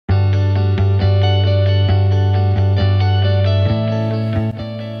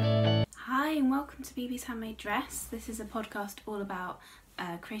to Beebee's Handmade Dress. This is a podcast all about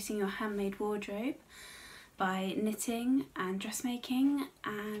creating your handmade wardrobe by knitting and dressmaking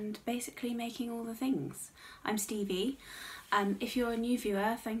and basically making all the things. I'm Stevie. If you're a new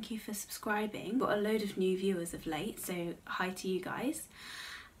viewer, thank you for subscribing. I've got a load of new viewers of late, so hi to you guys.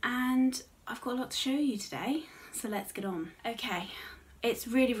 And I've got a lot to show you today, so let's get on. Okay, it's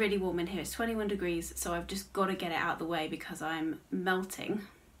really warm in here. It's 21 degrees, so I've just got to get it out of the way because I'm melting.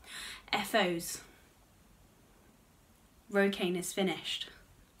 FOs. Rocquaine is finished.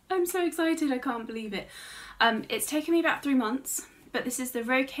 I'm so excited, I can't believe it. It's taken me about 3 months, but this is the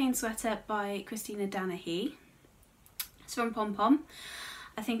Rocquaine sweater by Christina Danaee. It's from Pom Pom.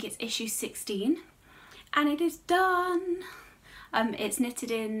 I think it's issue 16, and it is done. It's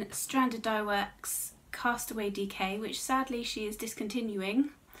knitted in Stranded Dye Works Castaway DK, which sadly she is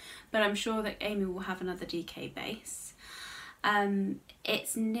discontinuing, but I'm sure that Amy will have another DK base.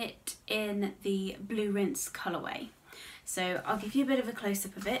 It's knit in the Blue Rinse colourway. So I'll give you a bit of a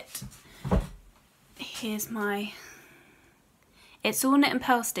close-up of it. Here's my... It's all knit and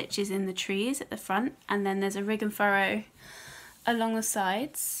purl stitches in the trees at the front, and then there's a rig and furrow along the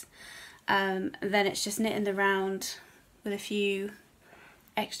sides. Then it's just knit in the round with a few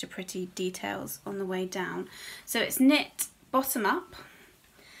extra pretty details on the way down. So it's knit bottom up.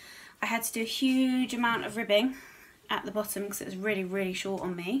 I had to do a huge amount of ribbing at the bottom because it was really short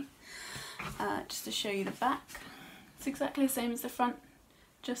on me. Just to show you the back, it's exactly the same as the front,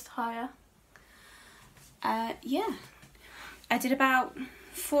 just higher. Yeah, I did about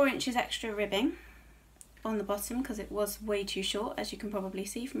 4 inches extra ribbing on the bottom because it was way too short, as you can probably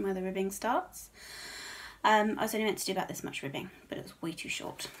see from where the ribbing starts. I was only meant to do about this much ribbing, but it was way too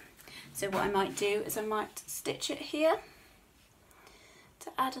short. So what I might do is I might stitch it here to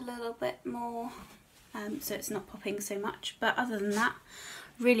add a little bit more, so it's not popping so much. But other than that,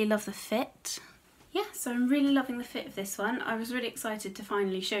 really love the fit. Yeah, so I'm really loving the fit of this one. I was really excited to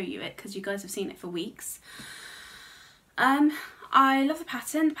finally show you it because you guys have seen it for weeks. I love the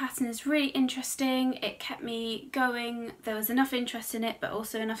pattern. The pattern is really interesting. It kept me going. There was enough interest in it, but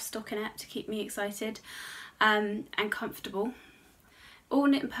also enough stock in it to keep me excited and comfortable. All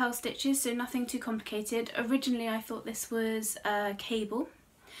knit and purl stitches, so nothing too complicated. Originally I thought this was a cable,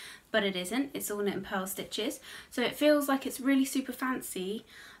 but it isn't. It's all knit and purl stitches. So it feels like it's really super fancy,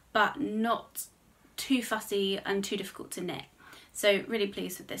 but not too fussy and too difficult to knit. So really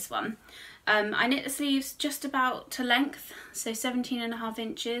pleased with this one. I knit the sleeves just about to length, so 17.5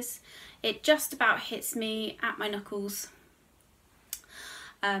 inches. It just about hits me at my knuckles.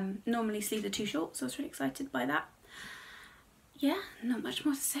 Normally sleeves are too short, so I was really excited by that. Yeah, not much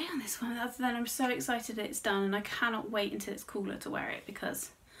more to say on this one other than I'm so excited that it's done, and I cannot wait until it's cooler to wear it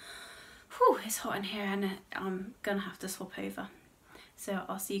because whew, it's hot in here and I'm gonna have to swap over. So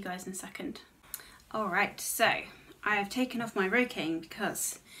I'll see you guys in a second. Alright, so I have taken off my Rocquaine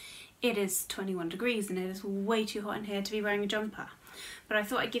because it is 21 degrees and it is way too hot in here to be wearing a jumper. But I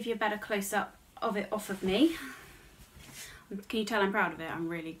thought I'd give you a better close-up of it off of me. Can you tell I'm proud of it? I'm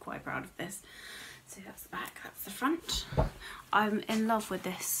really quite proud of this. So that's the back, that's the front. I'm in love with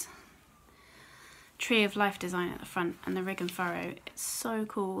this Tree of Life design at the front and the rig and furrow. It's so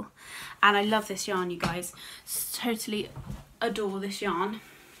cool. And I love this yarn, you guys. Totally adore this yarn.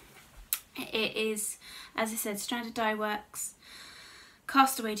 It is, as I said, Stranded Dye Works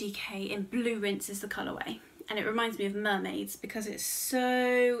Castaway DK in Blue Rinse is the colourway, and it reminds me of mermaids because it's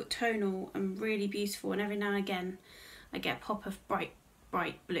so tonal and really beautiful, and every now and again I get a pop of bright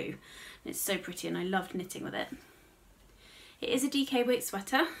blue, and it's so pretty and I loved knitting with it. It is a DK weight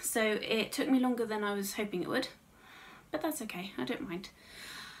sweater, so it took me longer than I was hoping it would, but that's okay, I don't mind.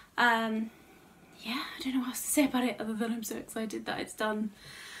 Yeah, I don't know what else to say about it other than I'm so excited that it's done.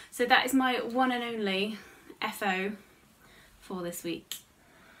 So that is my one and only FO for this week.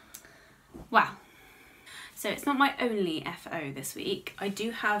 Wow. So it's not my only FO this week. I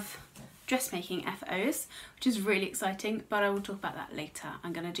do have dressmaking FOs, which is really exciting, but I will talk about that later.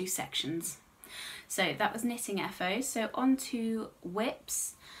 I'm going to do sections. So that was knitting FOs. So on to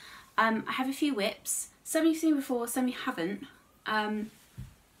whips. I have a few whips. Some you've seen before, some you haven't.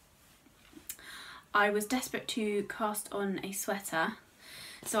 I was desperate to cast on a sweater.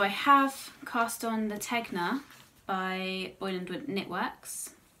 So I have cast on the Tegna by Boylan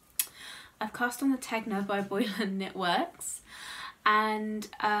Knitworks. I've cast on the Tegna by Boylan Knitworks, and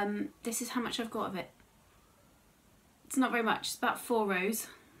this is how much I've got of it. It's not very much, it's about 4 rows.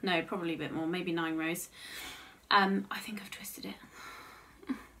 No, probably a bit more, maybe 9 rows. I think I've twisted it,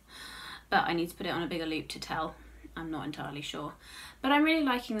 but I need to put it on a bigger loop to tell. I'm not entirely sure, but I'm really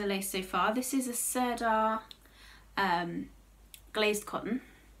liking the lace so far. This is a Serdar glazed cotton.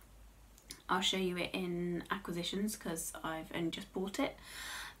 I'll show you it in acquisitions because I've only just bought it,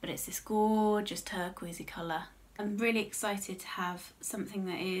 but it's this gorgeous turquoisey colour. I'm really excited to have something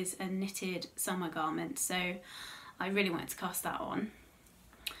that is a knitted summer garment, so I really wanted to cast that on.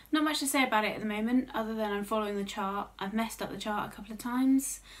 Not much to say about it at the moment other than I'm following the chart. I've messed up the chart a couple of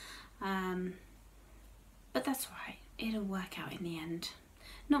times, but that's alright, it'll work out in the end.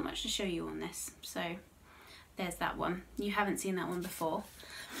 Not much to show you on this, so there's that one. You haven't seen that one before.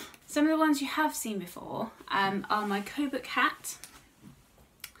 Some of the ones you have seen before are my Cobook hat,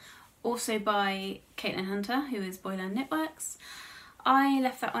 also by Caitlin Hunter, who is Boyland Knitworks. I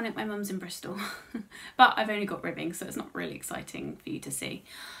left that on at my mum's in Bristol, but I've only got ribbing, so it's not really exciting for you to see.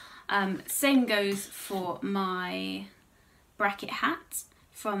 Same goes for my Brackett hat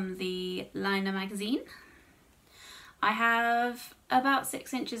from the Liner magazine. I have about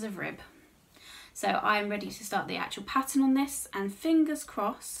 6 inches of rib, so I'm ready to start the actual pattern on this, and fingers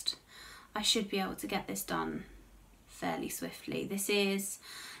crossed I should be able to get this done fairly swiftly. This is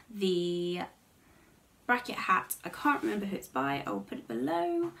the Brackett hat. I can't remember who it's by, I'll put it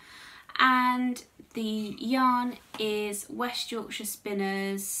below. And the yarn is West Yorkshire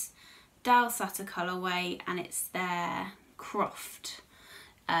Spinners Dalsatter colourway, and it's their Croft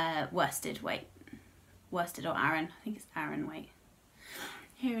worsted weight. Worsted or Aran, I think it's Aran weight.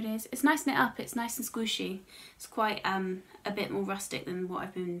 Here it is. It's nice knit up, it's nice and squishy. It's quite a bit more rustic than what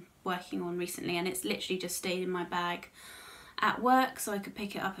I've been working on recently, and it's literally just stayed in my bag at work so I could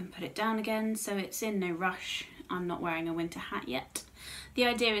pick it up and put it down again, so it's in no rush. I'm not wearing a winter hat yet. The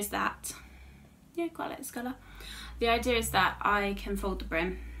idea is that, yeah, quite like this colour. The idea is that I can fold the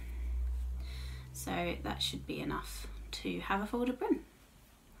brim, so that should be enough to have a folded brim.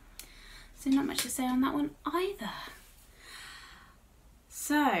 So not much to say on that one either.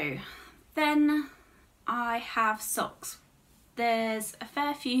 So then I have socks. There's a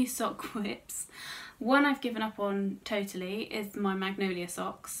fair few sock whips. One I've given up on totally is my Magnolia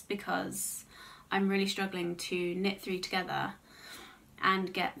socks, because I'm really struggling to knit 3 together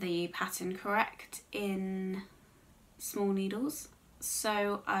and get the pattern correct in small needles.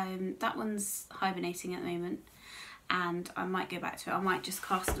 So that one's hibernating at the moment, and I might go back to it. I might just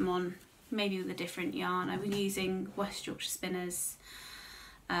cast them on maybe with a different yarn. I've been using West Yorkshire Spinners,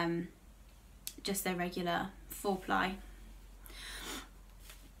 just their regular 4-ply,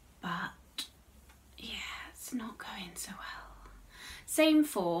 but yeah, it's not going so well. Same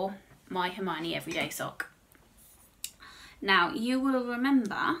for my Hermione Everyday sock. Now you will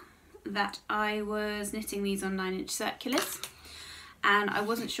remember that I was knitting these on 9-inch circulars, and I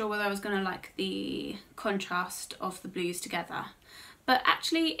wasn't sure whether I was going to like the contrast of the blues together. But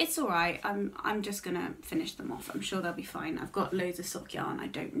actually it's alright, I'm just going to finish them off. I'm sure they'll be fine. I've got loads of sock yarn, I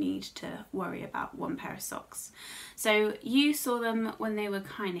don't need to worry about one pair of socks. So you saw them when they were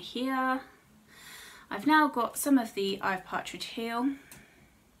kind of here. I've now got some of the Eye of Partridge heel,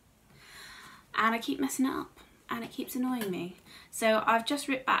 and I keep messing it up and it keeps annoying me. So I've just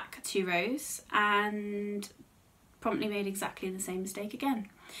ripped back 2 rows and promptly made exactly the same mistake again,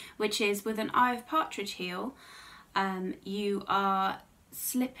 which is with an Eye of Partridge heel, you are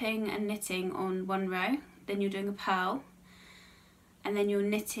slipping and knitting on 1 row, then you're doing a purl, and then you're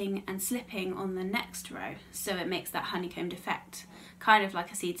knitting and slipping on the next row, so it makes that honeycombed effect, kind of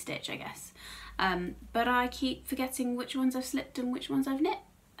like a seed stitch, I guess. But I keep forgetting which ones I've slipped and which ones I've knit,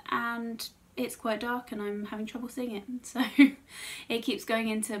 and it's quite dark and I'm having trouble seeing it, so it keeps going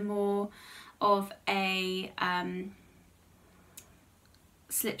into more of a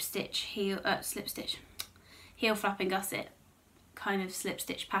heel flap and gusset kind of slip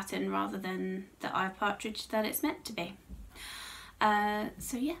stitch pattern rather than the Eye of Partridge that it's meant to be.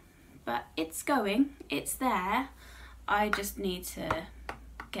 So yeah, but it's going, it's there. I just need to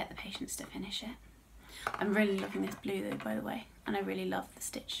get the patience to finish it. I'm really loving this blue though, by the way, and I really love the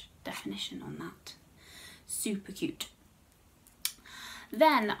stitch definition on that. Super cute.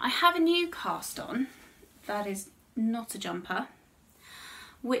 Then I have a new cast on that is not a jumper,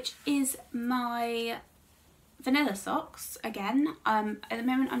 which is my vanilla socks again. At the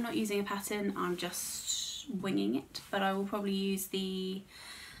moment I'm not using a pattern, I'm just winging it, but I will probably use the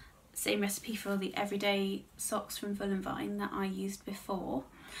same recipe for the everyday socks from Full and Vine that I used before.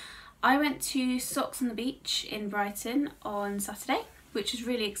 I went to Socks on the Beach in Brighton on Saturday, which was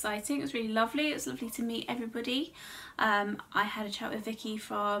really exciting. It was really lovely. It was lovely to meet everybody. I had a chat with Vicky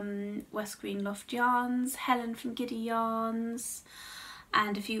from West Green Loft Yarns, Helen from Giddy Yarns,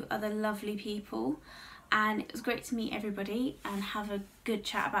 and a few other lovely people. And it was great to meet everybody and have a good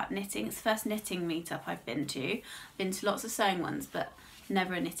chat about knitting. It's the first knitting meetup I've been to. I've been to lots of sewing ones, but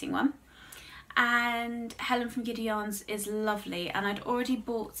never a knitting one. And Helen from Giddy Yarns is lovely, and I'd already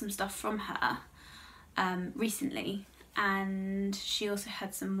bought some stuff from her recently, and she also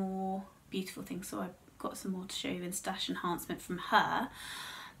had some more beautiful things, so I've got some more to show you in stash enhancement from her.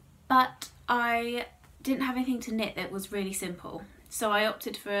 But I didn't have anything to knit that was really simple, so I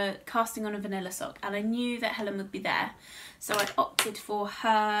opted for casting on a vanilla sock, and I knew that Helen would be there, so I opted for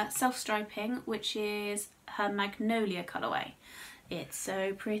her self-striping, which is her Magnolia colourway. It's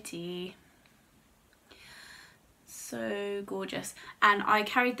so pretty, so gorgeous. And I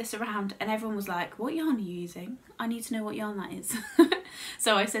carried this around and everyone was like, what yarn are you using? I need to know what yarn that is.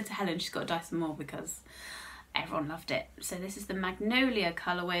 So I said to Helen she's got to dye some more because everyone loved it. So this is the Magnolia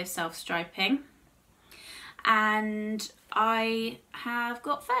colourway of self-striping, and I have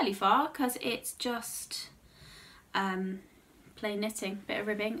got fairly far because it's just plain knitting, bit of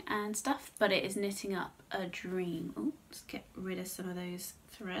ribbing and stuff, but it is knitting up a dream. Oh, let's get rid of some of those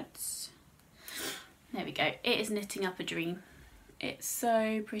threads. There we go. It is knitting up a dream. It's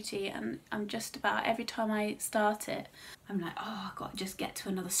so pretty, and I'm just about, every time I start it, I'm like, oh, I've got to just get to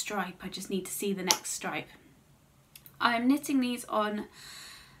another stripe. I just need to see the next stripe. I'm knitting these on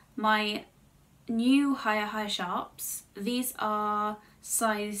my new higher sharps. These are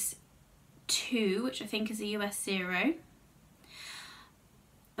size 2, which I think is a US 0.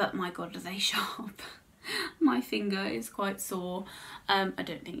 But my God, are they sharp. My finger is quite sore. I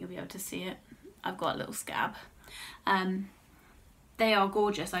don't think you'll be able to see it. I've got a little scab. They are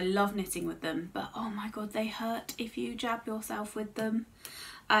gorgeous. I love knitting with them, but oh my God, they hurt if you jab yourself with them.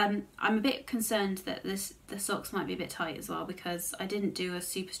 I'm a bit concerned that the socks might be a bit tight as well, because I didn't do a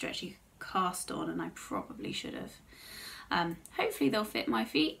super stretchy cast on, and I probably should have. Hopefully they'll fit my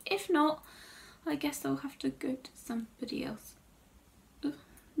feet. If not, I guess they'll have to go to somebody else.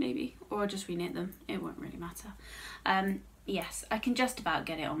 Maybe, or I'll just reknit them. It won't really matter. Yes, I can just about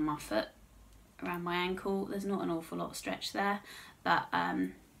get it on my foot, around my ankle. There's not an awful lot of stretch there, but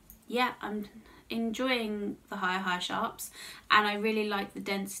yeah, I'm enjoying the higher sharps, and I really like the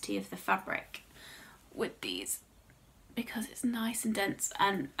density of the fabric with these because it's nice and dense,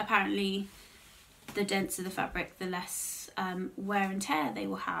 and apparently the denser the fabric, the less wear and tear they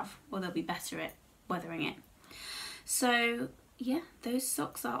will have, or they'll be better at weathering it. So yeah, those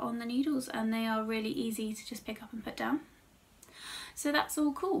socks are on the needles, and they are really easy to just pick up and put down. So that's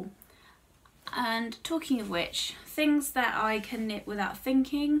all cool. And talking of which, things that I can knit without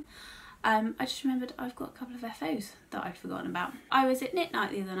thinking, I just remembered I've got a couple of FOs that I'd forgotten about. I was at knit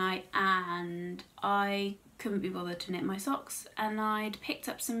night the other night and I couldn't be bothered to knit my socks, and I'd picked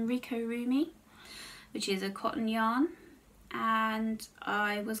up some Ricorumi, which is a cotton yarn, and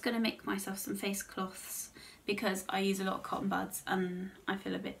I was going to make myself some face cloths because I use a lot of cotton buds and I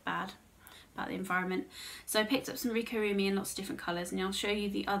feel a bit bad about the environment. So I picked up some Ricorumi in lots of different colours, and I'll show you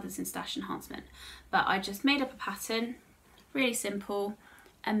the others in stash enhancement. But I just made up a pattern, really simple,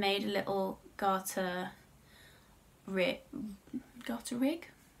 and made a little garter rig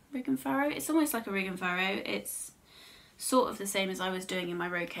and furrow. It's almost like a rig and furrow. It's sort of the same as I was doing in my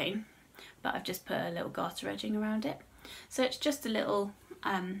Rocquaine, but I've just put a little garter edging around it. So it's just a little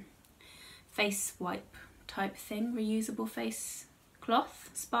face wipe type thing, reusable face cloth,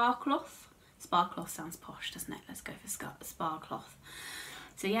 spar cloth. Spar cloth sounds posh, doesn't it? Let's go for spar cloth.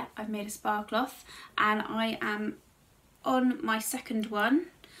 So yeah, I've made a spar cloth, and I am on my second one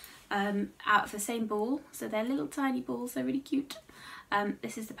out of the same ball. So they're little tiny balls, they're really cute.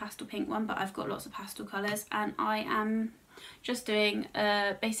 This is the pastel pink one, but I've got lots of pastel colours, and I am just doing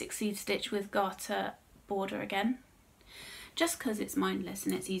a basic sleeve stitch with garter border again, just because it's mindless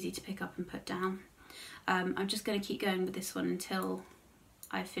and it's easy to pick up and put down. I'm just going to keep going with this one until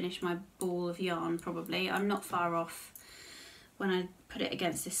I finish my ball of yarn, probably. I'm not far off. When I put it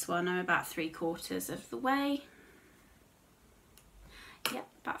against this one, I'm about 3/4 of the way. Yep,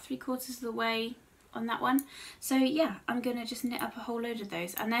 about 3/4 of the way on that one. So yeah, I'm going to just knit up a whole load of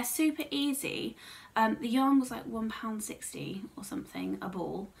those, and they're super easy. The yarn was like £1.60 or something a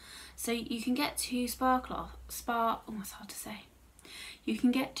ball. So you can get 2 oh, it's hard to say. You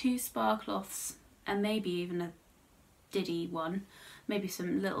can get 2 spar cloths, and maybe even a diddy one, maybe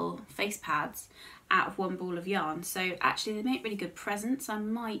some little face pads out of 1 ball of yarn. So actually they make really good presents. I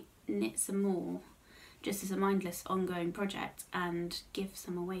might knit some more just as a mindless ongoing project and give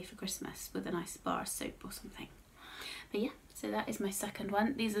some away for Christmas with a nice bar of soap or something. But yeah, so that is my second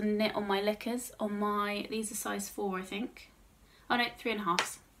one. These are knit on my lickers, these are size 4 I think. Oh no,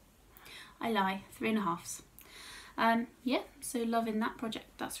 3.5s. I lie, 3.5s. Yeah, so loving that project.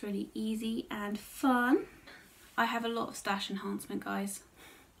 That's really easy and fun. I have a lot of stash enhancement, guys.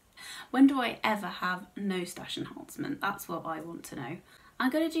 When do I ever have no stash enhancement? That's what I want to know. I'm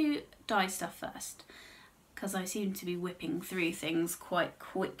going to do dye stuff first because I seem to be whipping through things quite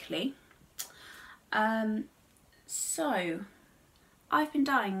quickly. So I've been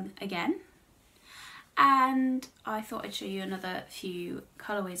dyeing again, and I thought I'd show you another few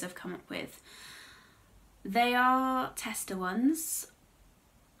colourways I've come up with. They are tester ones,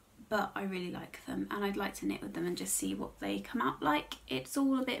 but I really like them and I'd like to knit with them and just see what they come out like. It's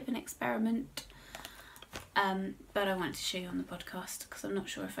all a bit of an experiment, but I wanted to show you on the podcast because I'm not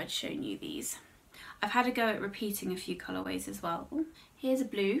sure if I'd shown you these. I've had a go at repeating a few colourways as well. Here's a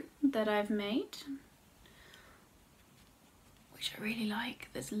blue that I've made, which I really like.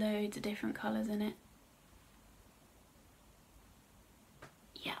 There's loads of different colours in it.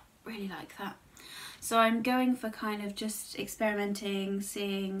 Yeah, really like that. So I'm going for kind of just experimenting,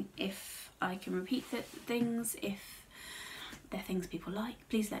 seeing if I can repeat things, if they're things people like.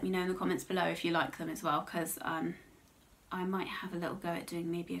 Please let me know in the comments below if you like them as well, because I might have a little go at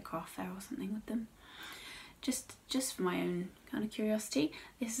doing maybe a craft fair or something with them. Just for my own kind of curiosity.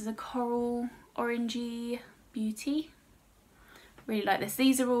 This is a coral orangey beauty. Really like this.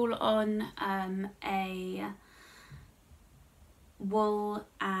 These are all on a wool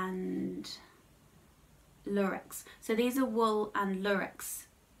and lurex. So these are wool and lurex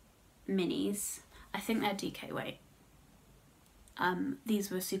minis. I think they're DK weight. These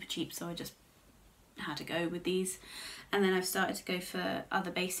were super cheap, so I just had to go with these. And then I've started to go for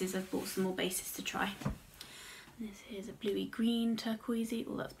other bases. I've bought some more bases to try. This here's a bluey green turquoisey.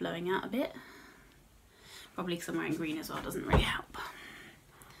 Oh, that's blowing out a bit. Probably because I'm wearing green as well, doesn't really help.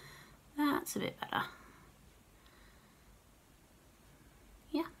 That's a bit better.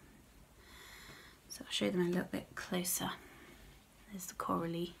 Yeah. So I'll show them a little bit closer. There's the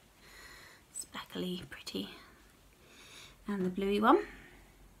corally, speckly, pretty, and the bluey one.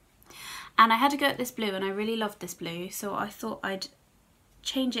 And I had to go at this blue, and I really loved this blue, so I thought I'd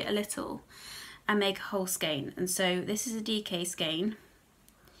change it a little and make a whole skein. And so this is a DK skein,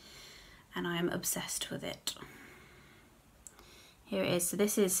 and I am obsessed with it. Here it is. So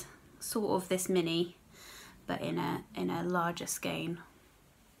this is sort of this mini, but in a larger skein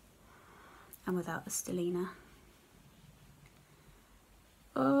and without the stellina.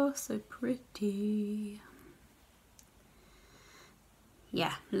 Oh, so pretty.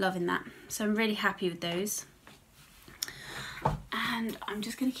 Yeah, loving that. So I'm really happy with those. And I'm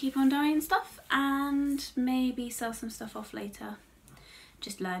just going to keep on dyeing stuff and maybe sell some stuff off later.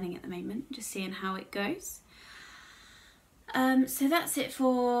 Just learning at the moment, just seeing how it goes. So that's it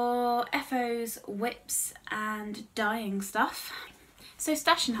for FOs, whips and dyeing stuff. So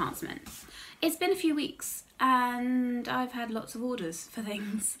stash enhancement. It's been a few weeks and I've had lots of orders for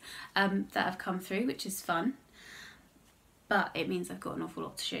things that have come through, which is fun. But it means I've got an awful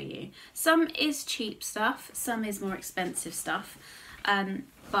lot to show you. Some is cheap stuff, some is more expensive stuff.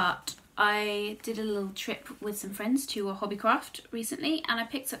 But I did a little trip with some friends to a Hobbycraft recently, and I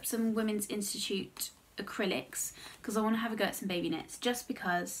picked up some Women's Institute acrylics because I want to have a go at some baby knits, just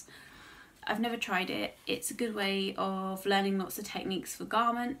because I've never tried it. It's a good way of learning lots of techniques for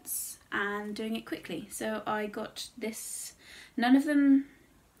garments and doing it quickly. So I got this. None of them,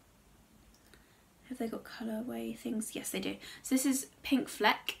 have they got colourway things? Yes, they do. So this is Pink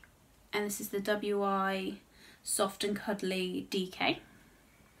Fleck, and this is the WI Soft and Cuddly DK.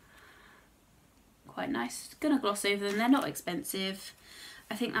 Quite nice. Gonna gloss over them. They're not expensive.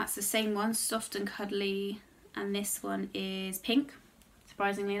 I think that's the same one, Soft and Cuddly, and this one is pink,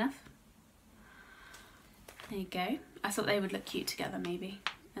 surprisingly enough. There you go. I thought they would look cute together, maybe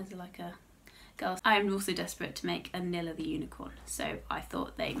as like a girl. I am also desperate to make a Nilla the Unicorn, so I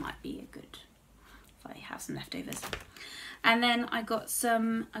thought they might be a good, if I have some leftovers. And then I got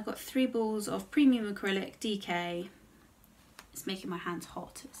 3 balls of premium acrylic DK. It's making my hands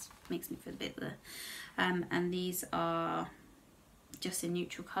hot. It makes me feel a bit the, and these are just in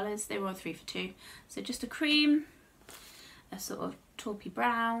neutral colours. They were on 3 for 2. So just a cream, a sort of taupey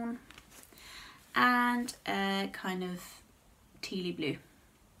brown, and a kind of tealy blue.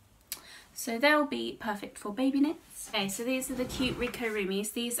 So they'll be perfect for baby knits. Okay, so these are the cute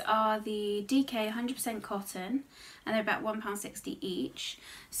Ricorumis. These are the DK 100% cotton, and they're about £1.60 each.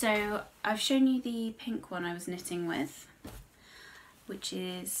 So I've shown you the pink one I was knitting with, which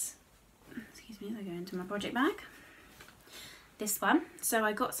is, excuse me, they go into my project bag. This one. So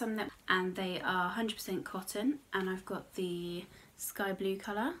I got some that, and they are 100% cotton, and I've got the sky blue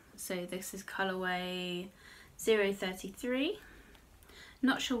colour. So this is colourway 033.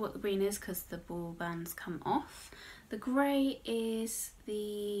 Not sure what the green is because the ball bands come off. The grey is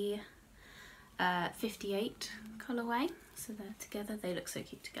the 58 colourway. So they're together, they look so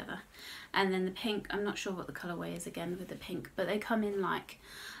cute together. And then the pink, I'm not sure what the colourway is again with the pink, but they come in like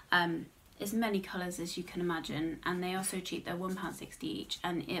as many colours as you can imagine, and they are so cheap. They're £1.60 each,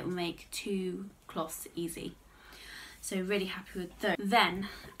 and it will make 2 cloths easy. So really happy with those. Then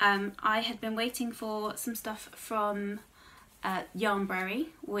I had been waiting for some stuff from Yarnbrary,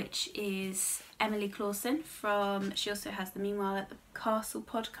 which is Emily Clausen from, she also has the Meanwhile at the Castle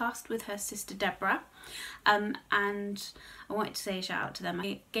podcast with her sister Deborah, and I wanted to say a shout out to them.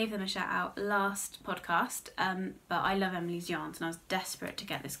 I gave them a shout out last podcast, but I love Emily's yarns and I was desperate to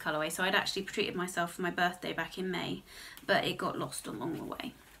get this colourway, so I'd actually treated myself for my birthday back in May, but it got lost along the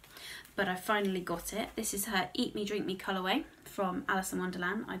way. But I finally got it. This is her Eat Me Drink Me colourway from Alice in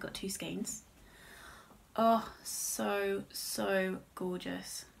Wonderland. I got 2 skeins. Oh, so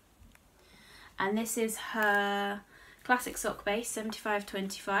gorgeous. And this is her classic sock base,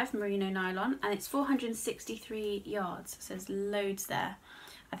 75/25 merino nylon, and it's 463 yards, so there's loads there.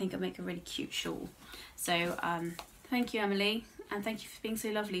 I think it'll make a really cute shawl. So thank you, Emily, and thank you for being so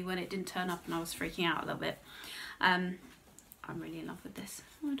lovely when it didn't turn up and I was freaking out a little bit. I'm really in love with this.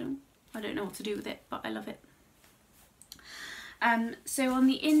 I don't know what to do with it, but I love it. So on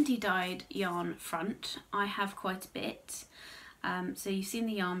the indie dyed yarn front, I have quite a bit. So you've seen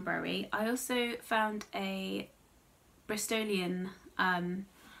the Yarnbrary. I also found a Bristolian, I'm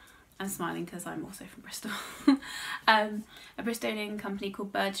smiling because I'm also from Bristol, a Bristolian company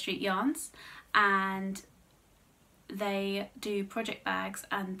called Bird Street Yarns, and they do project bags,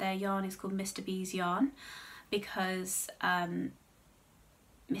 and their yarn is called Mr. B's yarn because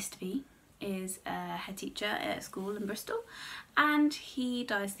Mr. B is a head teacher at a school in Bristol, and he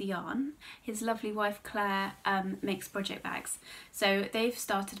dyes the yarn. His lovely wife Claire makes project bags, so they've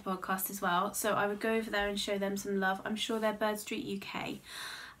started a podcast as well, so I would go over there and show them some love. I'm sure they're Bird Street UK,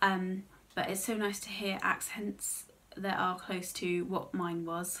 but it's so nice to hear accents that are close to what mine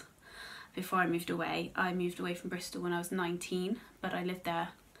was before I moved away. I moved away from Bristol when I was 19, but I lived there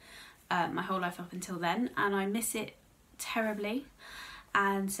my whole life up until then, and I miss it terribly.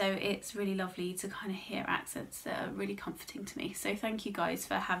 And so it's really lovely to kind of hear accents that are really comforting to me. So thank you guys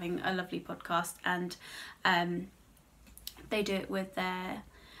for having a lovely podcast, and they do it with their,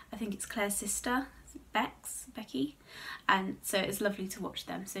 I think it's Claire's sister, Becky, and so it's lovely to watch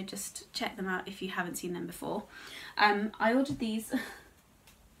them. So just check them out if you haven't seen them before. I ordered these.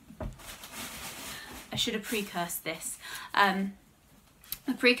 I should have precursed this.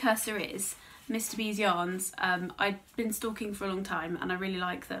 The precursor is Mr. B's yarns. I'd been stalking for a long time and I really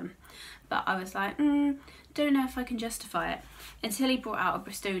like them, but I was like, don't know if I can justify it, until he brought out a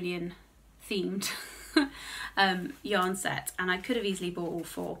Bristolian themed yarn set, and I could have easily bought all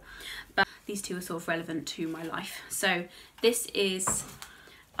 4, but these 2 are sort of relevant to my life. So this is,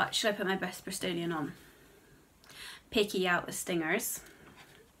 should I put my best Bristolian on? Picky Out the Stingers.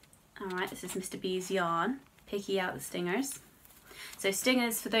 Alright, this is Mr. B's yarn, Picky Out the Stingers. So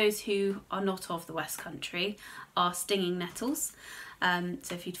stingers, for those who are not of the West Country, are stinging nettles.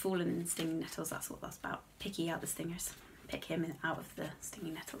 So if you'd fallen in stinging nettles, that's what that's about. Picky out the stingers. Pick him out of the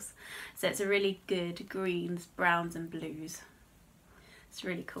stinging nettles. So it's a really good greens, browns and blues. It's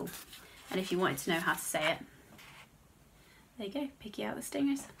really cool. And if you wanted to know how to say it, there you go, Picky Out the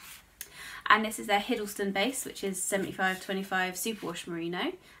Stingers. And this is their Hiddleston base, which is 75/25 superwash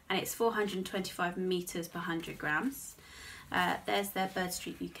merino, and it's 425 meters per 100 grams. There's their Bird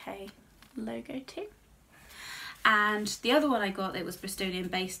Street UK logo too. And the other one I got that was Bristolian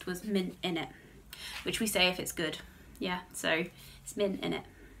based was Mint Innit, which we say if it's good. Yeah, so it's Mint Innit.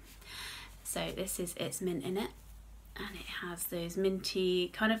 So this is It's Mint Innit, and it has those minty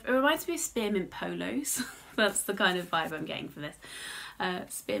kind of, it reminds me of Spearmint polos. That's the kind of vibe I'm getting for this.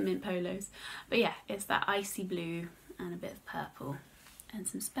 Spearmint polos. But yeah, it's that icy blue and a bit of purple and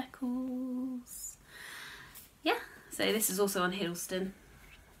some speckles. Yeah. So this is also on Hiddleston,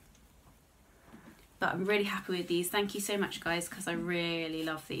 but I'm really happy with these. Thank you so much guys, because I really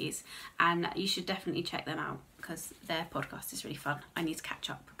love these, and you should definitely check them out because their podcast is really fun. I need to catch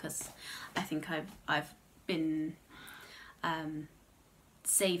up because I think I've been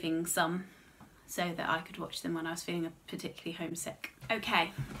saving some so that I could watch them when I was feeling particularly homesick.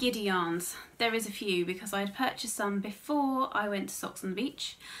 Okay, Giddy yarns. There is a few because I'd purchased some before I went to Socks on the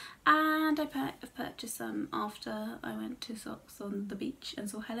Beach, and I purchased some after I went to Socks on the Beach and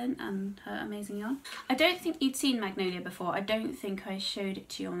saw Helen and her amazing yarn. I don't think you'd seen Magnolia before. I don't think I showed it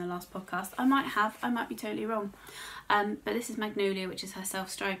to you on the last podcast. I might have, I might be totally wrong. But this is Magnolia, which is her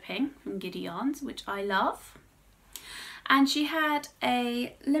self-striping from Giddy Yarns, which I love. And she had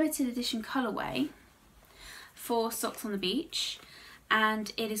a limited edition colourway for Socks on the Beach,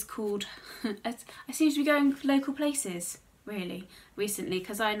 and it is called, I seem to be going local places really recently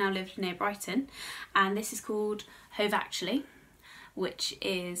because I now live near Brighton, and this is called Hove Actually, which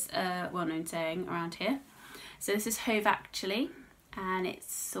is a well-known saying around here. So this is Hove Actually, and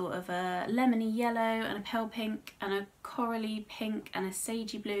it's sort of a lemony yellow and a pale pink and a corally pink and a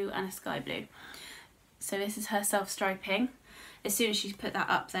sagey blue and a sky blue. So this is her self-striping. As soon as she put that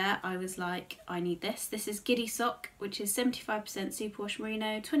up there, I was like, I need this. This is Giddy sock, which is 75% superwash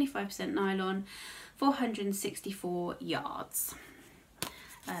merino, 25% nylon, 464 yards.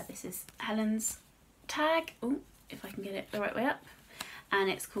 This is Helen's tag. Oh, if I can get it the right way up. And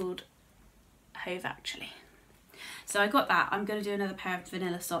it's called Hove Actually. So I got that. I'm going to do another pair of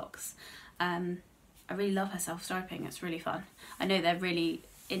vanilla socks. I really love her self-striping. It's really fun. I know they're really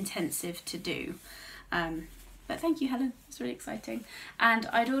intensive to do. But thank you, Helen, it's really exciting. And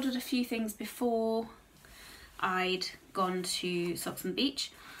I'd ordered a few things before I'd gone to Socks on the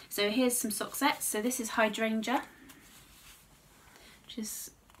Beach. So here's some sock sets. So this is Hydrangea, which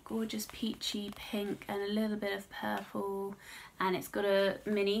is gorgeous peachy pink and a little bit of purple, and it's got a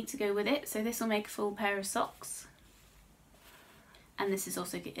mini to go with it. So this will make a full pair of socks. And this is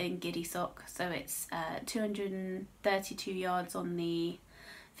also in Giddy sock. So it's 232 yards on the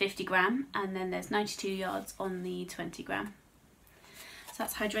 50 gram, and then there's 92 yards on the 20 gram. So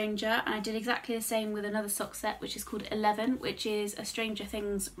that's Hydrangea, and I did exactly the same with another sock set which is called 11, which is a Stranger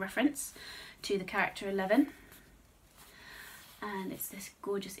Things reference to the character 11. And it's this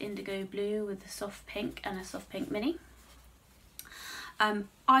gorgeous indigo blue with a soft pink and a soft pink mini.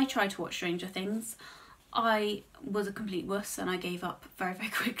 I tried to watch Stranger Things. I was a complete wuss and I gave up very, very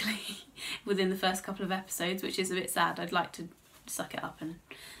quickly within the first couple of episodes, which is a bit sad. I'd like to suck it up and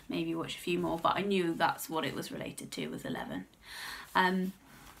maybe watch a few more, but I knew that's what it was related to, was 11.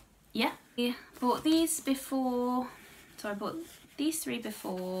 Yeah, I bought these before, so I bought these three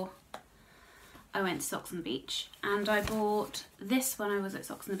before I went to Socks on the Beach, and I bought this when I was at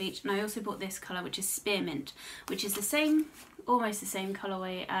Socks on the Beach, and I also bought this colour, which is Spearmint, which is the same, almost the same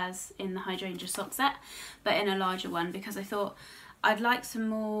colourway as in the Hydrangea sock set, but in a larger one, because I thought I'd like some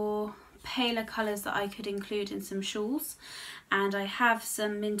more paler colours that I could include in some shawls, and I have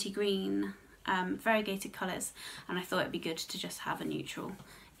some minty green variegated colours, and I thought it'd be good to just have a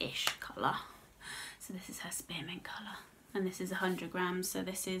neutral-ish colour. So this is her Spearmint colour, and this is 100 grams, so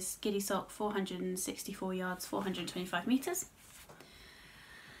this is Giddy sock, 464 yards, 425 metres.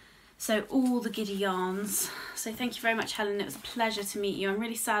 So all the Giddy yarns. So thank you very much, Helen, it was a pleasure to meet you. I'm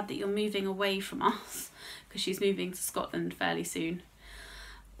really sad that you're moving away from us, because she's moving to Scotland fairly soon.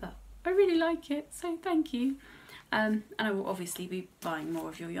 I really like it, so thank you. And I will obviously be buying more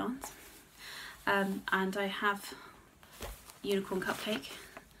of your yarns. And I have Unicorn Cupcake,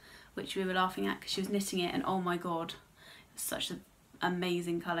 which we were laughing at because she was knitting it, and oh my god, it's such an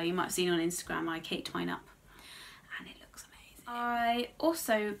amazing colour. You might have seen on Instagram, I caked mine up and it looks amazing. I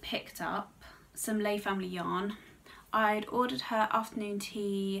also picked up some Lay Family yarn. I'd ordered her afternoon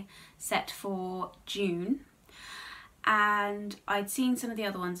tea set for June, and I'd seen some of the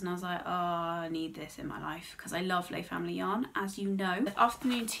other ones and I was like, oh, I need this in my life because I love Lay Family yarn, as you know. The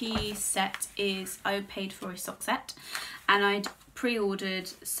afternoon tea set is, I paid for a sock set, and I'd pre-ordered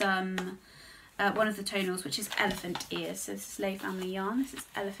some, one of the tonals, which is Elephant Ears. So this is Lay Family yarn, this is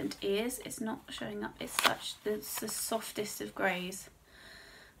Elephant Ears. It's not showing up, it's the softest of greys.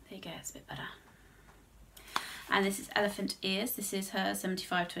 There you go, it's a bit better. And this is Elephant Ears, this is her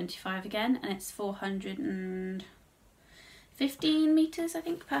 75-25 again, and it's 415 metres, I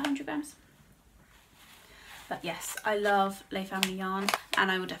think, per 100 grams. But yes, I love Lay Family yarn, and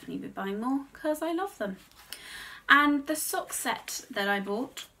I will definitely be buying more because I love them. And the sock set that I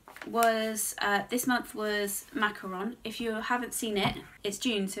bought was, this month was Macaron. If you haven't seen it, it's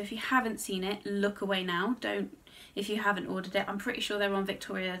June, so if you haven't seen it, look away now. Don't, if you haven't ordered it. I'm pretty sure they're on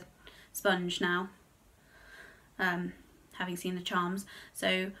Victoria Sponge now, having seen the charms.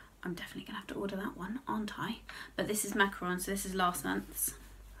 So I'm definitely gonna have to order that one, aren't I? But this is Macaron, so this is last month's.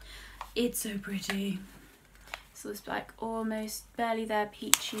 It's so pretty. So it's like almost barely there,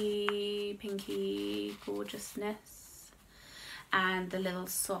 peachy, pinky gorgeousness. And the little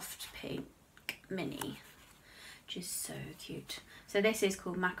soft pink mini, which is so cute. So this is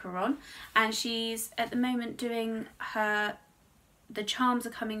called Macaron, and she's at the moment doing her, the charms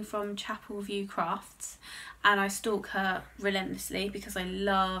are coming from Chapel View Crafts, and I stalk her relentlessly because I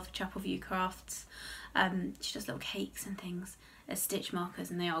love Chapel View Crafts. She does little cakes and things as stitch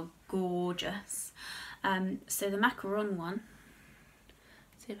markers, and they are gorgeous. So the Macaron one,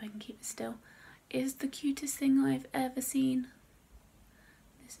 see if I can keep it still, is the cutest thing I've ever seen.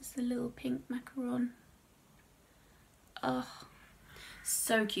 This is the little pink Macaron. Oh,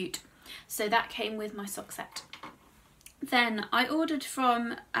 So cute. So that came with my sock set. Then I ordered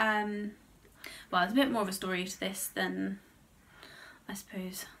from, well, there's a bit more of a story to this than I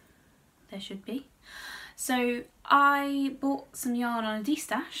suppose there should be. So I bought some yarn on a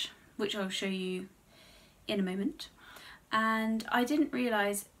destash, which I'll show you in a moment. And I didn't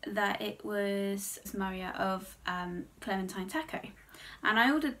realise that it was Maria of Clementine Taco. And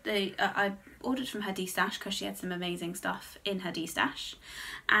I ordered from her destash because she had some amazing stuff in her destash.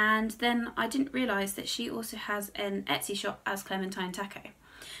 And then I didn't realise that she also has an Etsy shop as Clementine Taco.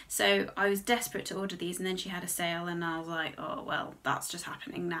 So I was desperate to order these, and then she had a sale and I was like, oh well, that's just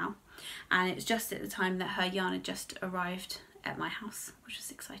happening now. And it was just at the time that her yarn had just arrived at my house, which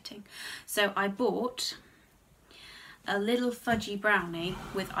was exciting. So I bought a little fudgy brownie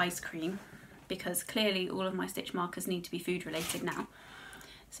with ice cream, because clearly all of my stitch markers need to be food related now.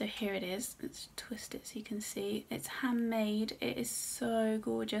 So here it is. Let's twist it so you can see. It's handmade. It is so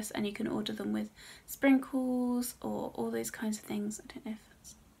gorgeous, and you can order them with sprinkles or all those kinds of things. I don't know if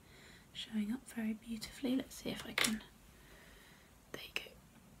it's showing up very beautifully. Let's see if I can. There you go.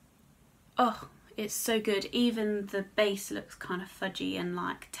 Oh, it's so good. Even the base looks kind of fudgy and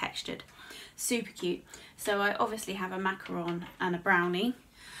like textured. Super cute. So I obviously have a macaron and a brownie,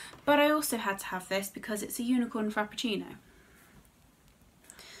 but I also had to have this because it's a unicorn frappuccino.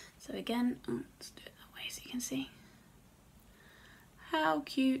 So again, let's do it that way so you can see. How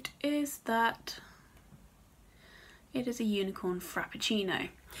cute is that? It is a unicorn frappuccino.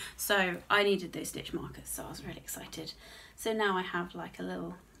 So I needed those stitch markers, so I was really excited. So now I have like a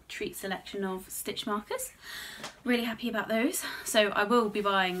little treat selection of stitch markers. Really happy about those. So I will be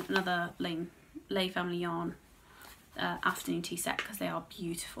buying another Lay Family Yarn afternoon tea set because they are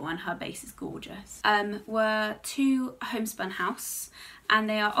beautiful and her base is gorgeous. Were two Homespun House, and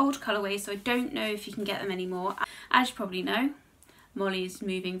they are old colourways, so I don't know if you can get them anymore. As you probably know, Molly's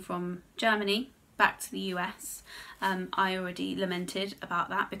moving from Germany back to the US. I already lamented about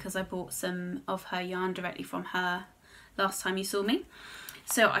that because I bought some of her yarn directly from her last time you saw me.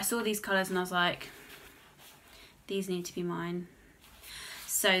 So I saw these colours and I was like, these need to be mine.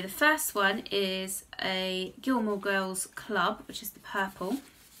 So the first one is a Gilmore Girls Club, which is the purple.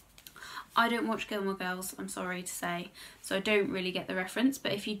 I don't watch Gilmore Girls, I'm sorry to say, so I don't really get the reference,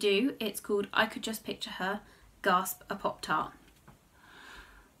 but if you do, it's called I Could Just Picture Her, Gasp, a Poptart.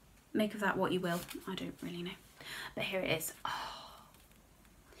 Make of that what you will, I don't really know. But here it is. Oh,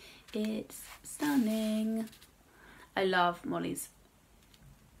 it's stunning. I love Molly's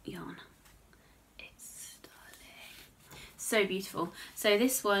yarn. It's stunning. So beautiful. So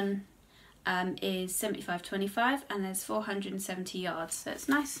this one is 75/25 and there's 470 yards, so it's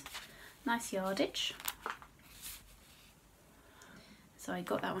nice yardage. So I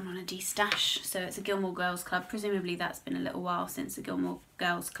got that one on a destash. So it's a Gilmore Girls Club. Presumably that's been a little while since the Gilmore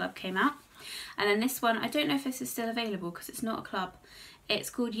Girls Club came out. And then this one, I don't know if this is still available because it's not a club.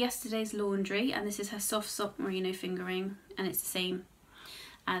 It's called Yesterday's Laundry, and this is her soft sock merino fingering, and it's the same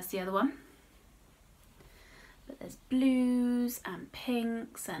as the other one. But there's blues and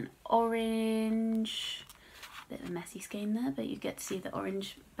pinks and orange. Bit of a messy skein there, but you get to see the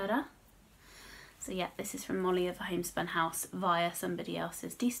orange better. So yeah, this is from Molly of the Homespun House via somebody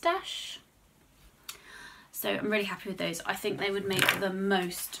else's destash. So I'm really happy with those. I think they would make the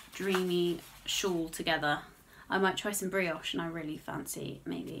most dreamy shawl together. I might try some brioche, and I really fancy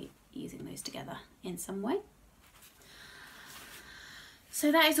maybe using those together in some way.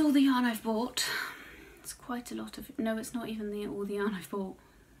 So that is all the yarn I've bought. It's quite a lot of, no, it's not even all the yarn I've bought.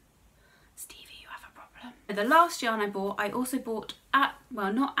 Stevie, you have a problem. The last yarn I bought, I also bought at,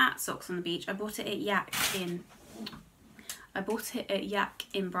 well, not at Socks on the Beach, I bought it at Yak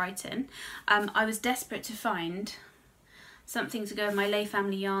in Brighton. I was desperate to find something to go with my Lay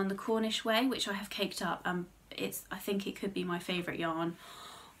Family yarn, the Cornish Way, which I have caked up. I think it could be my favourite yarn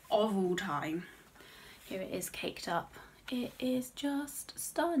of all time. Here it is caked up. It is just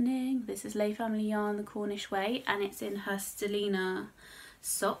stunning. This is Lay Family yarn, the Cornish Way, and it's in her Stellina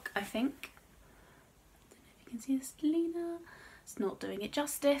sock, I think. I don't know if you can see the Stellina. It's not doing it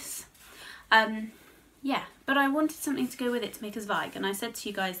justice. Yeah, but I wanted something to go with it to make a Zweig, and I said to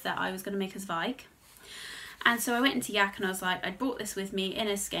you guys that I was going to make a Zweig. And so I went into Yak and I was like, I brought this with me in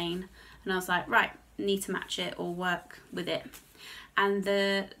a skein, and I was like, right, need to match it or work with it. And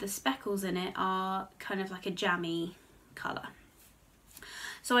the speckles in it are kind of like a jammy colour.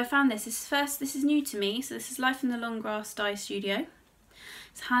 So I found this. This is new to me. So this is Life in the Long Grass Dye Studio.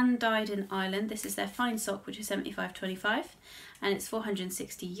 It's hand dyed in Ireland. This is their fine sock, which is 75/25, and it's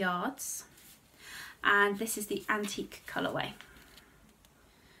 460 yards. And this is the antique colourway.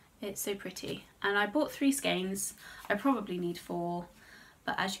 It's so pretty. And I bought 3 skeins. I probably need 4.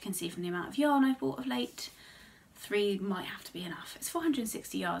 but as you can see from the amount of yarn I've bought of late, 3 might have to be enough. It's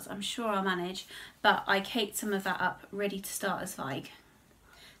 460 yards, I'm sure I'll manage, but I caked some of that up ready to start as Zweig.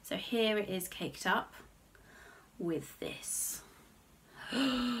 So here it is caked up with this.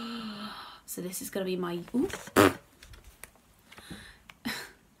 So this is going to be my,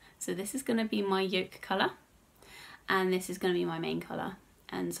 so this is going to be my yoke colour, and this is going to be my main colour.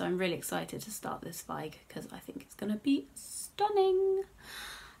 And so I'm really excited to start this Zweig because I think it's going to be stunning.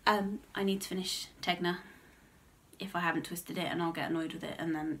 I need to finish Tegna if I haven't twisted it, and I'll get annoyed with it,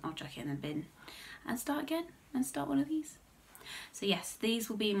 and then I'll chuck it in the bin and start again and start one of these. So yes, these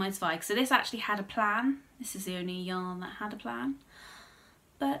will be my Zweig. So this actually had a plan. This is the only yarn that had a plan.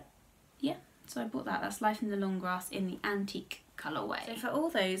 But yeah, so I bought that. That's Life in the Long Grass in the antique colourway. So for all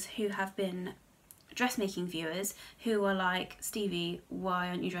those who have been dressmaking viewers who are like, Stevie, why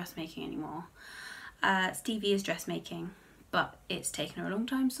aren't you dressmaking anymore? Stevie is dressmaking, but it's taken her a long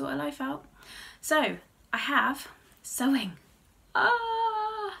time to sort her life out. So I have sewing.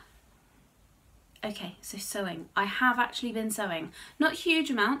 Okay, so sewing. I have actually been sewing. Not huge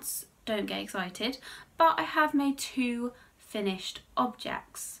amounts, don't get excited, but I have made 2 finished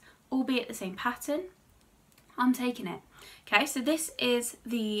objects, albeit the same pattern. I'm taking it. Okay, so this is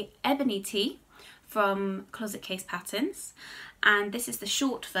the ebony tee from Closet Case Patterns, and this is the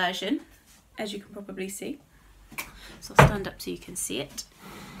short version, as you can probably see. So I'll stand up so you can see it.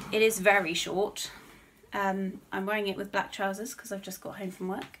 It is very short. I'm wearing it with black trousers because I've just got home from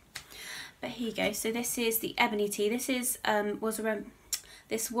work. But here you go. So this is the ebony tee. This is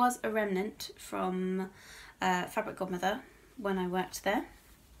this was a remnant from Fabric Godmother when I worked there.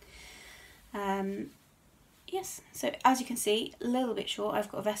 Yes, so as you can see, a little bit short.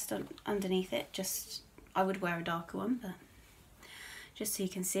 I've got a vest underneath it. Just, I would wear a darker one, but just so you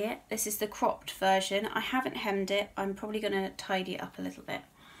can see it. This is the cropped version. I haven't hemmed it. I'm probably going to tidy it up a little bit.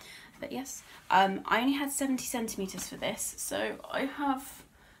 But yes, I only had 70 centimetres for this, so I have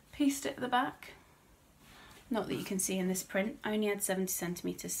pieced it at the back. Not that you can see in this print. I only had 70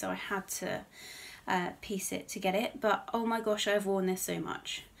 centimetres, so I had to piece it to get it. But oh my gosh, I've worn this so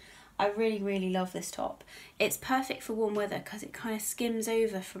much. I really, really love this top. It's perfect for warm weather because it kind of skims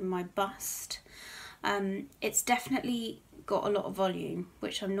over from my bust. It's definitely got a lot of volume,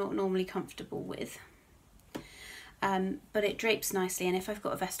 which I'm not normally comfortable with. But it drapes nicely, and if I've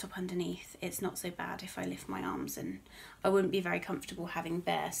got a vest top underneath, it's not so bad if I lift my arms, and I wouldn't be very comfortable having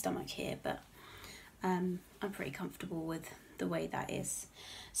bare stomach here, but I'm pretty comfortable with the way that is.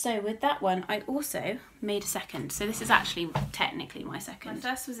 So with that one, I also made a second. So this is actually technically my second. My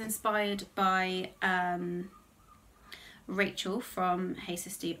first was inspired by Rachel from Hey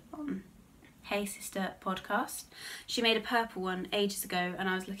Sister podcast. She made a purple one ages ago, and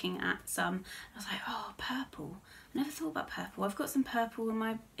I was looking at some. I was like, oh, purple. I never thought about purple. I've got some purple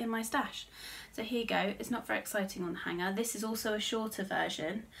in my stash. So here you go. It's not very exciting on the hanger. This is also a shorter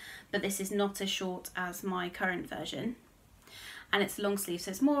version, but this is not as short as my current version. And it's long sleeve,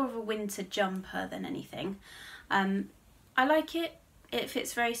 so it's more of a winter jumper than anything. I like it. It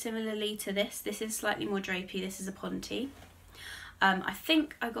fits very similarly to this. This is slightly more drapey. This is a ponte. I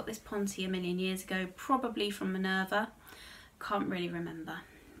think I got this ponte a million years ago, probably from Minerva. Can't really remember.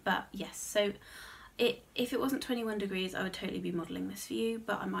 But yes, so if it wasn't 21 degrees, I would totally be modelling this for you,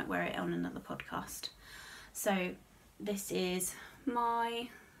 but I might wear it on another podcast. So this is my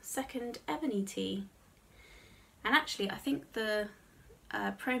second ebony tee. And actually, I think the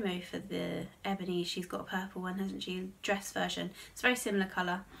promo for the ebony, she's got a purple one, hasn't she? Dress version. It's a very similar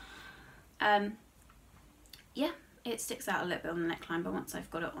colour. Yeah, it sticks out a little bit on the neckline, but once I've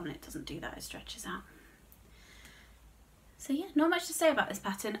got it on, it doesn't do that. It stretches out. So yeah, not much to say about this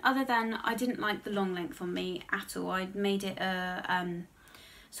pattern, other than I didn't like the long length on me at all. I made it a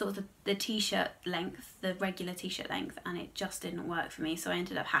sort of the t-shirt length, the regular t-shirt length, and it just didn't work for me. So I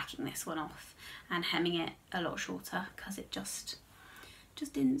ended up hacking this one off and hemming it a lot shorter because it just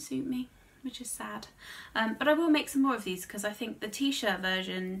didn't suit me, which is sad. But I will make some more of these because I think the t-shirt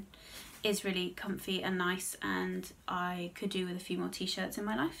version is really comfy and nice, and I could do with a few more t-shirts in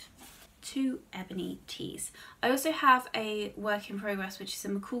my life. 2 ebony tees. I also have a work in progress, which is a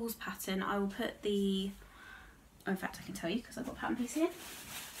McCall's pattern. I will put the, oh, in fact I can tell you because I've got a pattern piece here.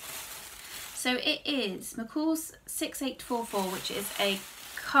 So it is McCall's 6844, which is a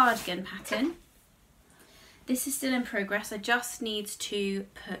cardigan pattern. This is still in progress. I just need to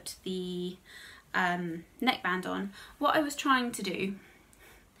put the neckband on. What I was trying to do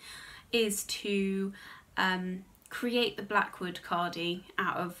is to create the Blackwood cardie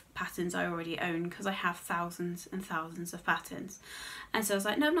out of patterns I already own, because I have thousands and thousands of patterns. And so I was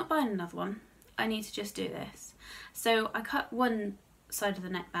like, no, I'm not buying another one. I need to just do this. So I cut one side of the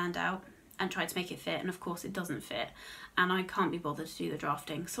neckband out and tried to make it fit, and of course it doesn't fit, and I can't be bothered to do the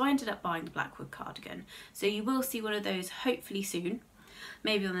drafting, so I ended up buying the Blackwood cardigan. So you will see one of those hopefully soon,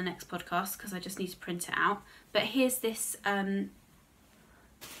 maybe on the next podcast, because I just need to print it out. But here's this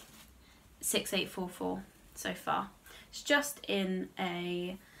 6844 so far. It's just in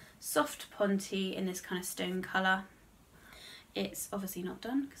a soft ponte in this kind of stone colour. It's obviously not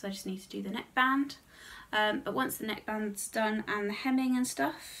done because I just need to do the neckband. But once the neckband's done and the hemming and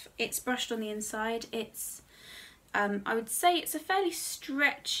stuff, it's brushed on the inside. It's, I would say it's a fairly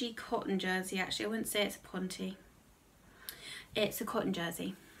stretchy cotton jersey actually. I wouldn't say it's a ponte. It's a cotton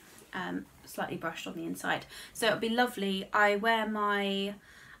jersey, slightly brushed on the inside. So it'll be lovely. I wear my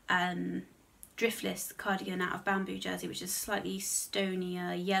Driftless cardigan out of bamboo jersey, which is slightly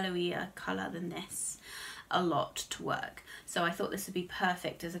stonier, yellowier colour than this, a lot to work. So I thought this would be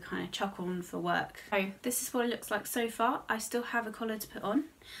perfect as a kind of chuck on for work. So this is what it looks like so far. I still have a collar to put on.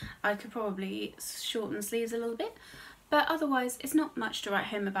 I could probably shorten the sleeves a little bit, but otherwise it's not much to write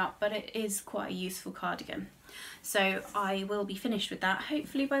home about, but it is quite a useful cardigan. So I will be finished with that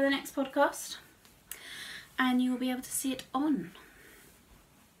hopefully by the next podcast, and you will be able to see it on.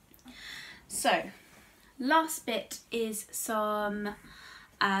 So last bit is some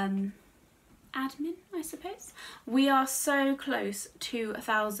admin, I suppose. We are so close to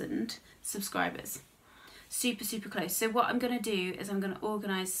 1,000 subscribers, super close. So what I'm going to do is I'm going to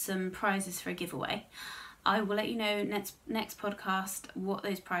organise some prizes for a giveaway. I will let you know next podcast what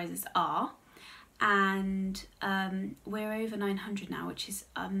those prizes are. And we're over 900 now, which is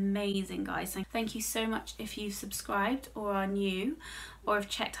amazing, guys. So thank you so much if you've subscribed or are new or have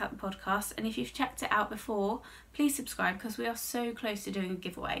checked out the podcast. And if you've checked it out before, please subscribe, because we are so close to doing a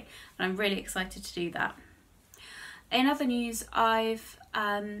giveaway and I'm really excited to do that. In other news, I've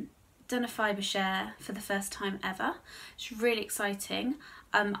done a fibre share for the first time ever. It's really exciting.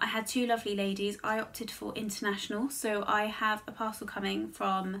 I had two lovely ladies. I opted for international, so I have a parcel coming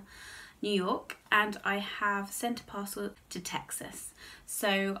from New York and I have sent a parcel to Texas.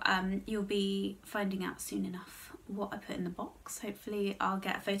 So you'll be finding out soon enough what I put in the box. Hopefully I'll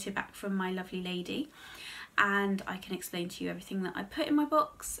get a photo back from my lovely lady and I can explain to you everything that I put in my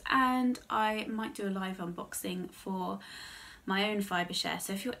box, and I might do a live unboxing for my own fibre share.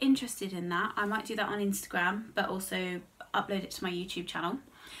 So if you're interested in that, I might do that on Instagram, but also upload it to my YouTube channel.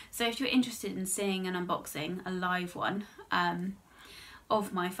 So if you're interested in seeing an unboxing, a live one,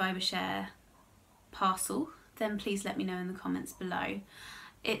 of my fibre share parcel, then please let me know in the comments below.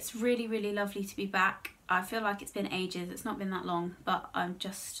 It's really lovely to be back. I feel like it's been ages. It's not been that long, but I'm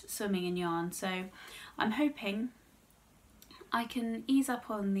just swimming in yarn. So I'm hoping I can ease up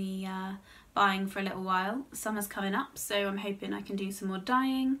on the buying for a little while. Summer's coming up, so I'm hoping I can do some more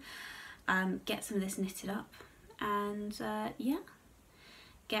dyeing, get some of this knitted up, and yeah,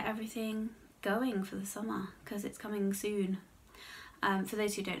 get everything going for the summer, because it's coming soon. For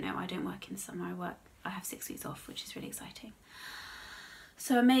those who don't know, I don't work in the summer. I have 6 weeks off, which is really exciting.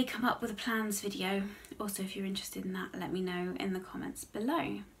 So I may come up with a plans video. Also, if you're interested in that, let me know in the comments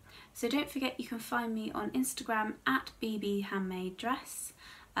below. So don't forget, you can find me on Instagram at Beebee Handmade Dress.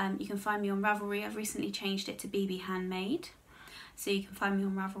 You can find me on Ravelry. I've recently changed it to Beebee Handmade. So you can find me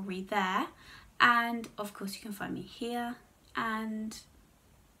on Ravelry there. And of course you can find me here. And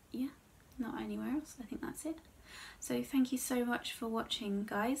yeah, not anywhere else. I think that's it. So thank you so much for watching,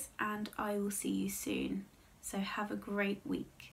 guys, and I will see you soon. So have a great week.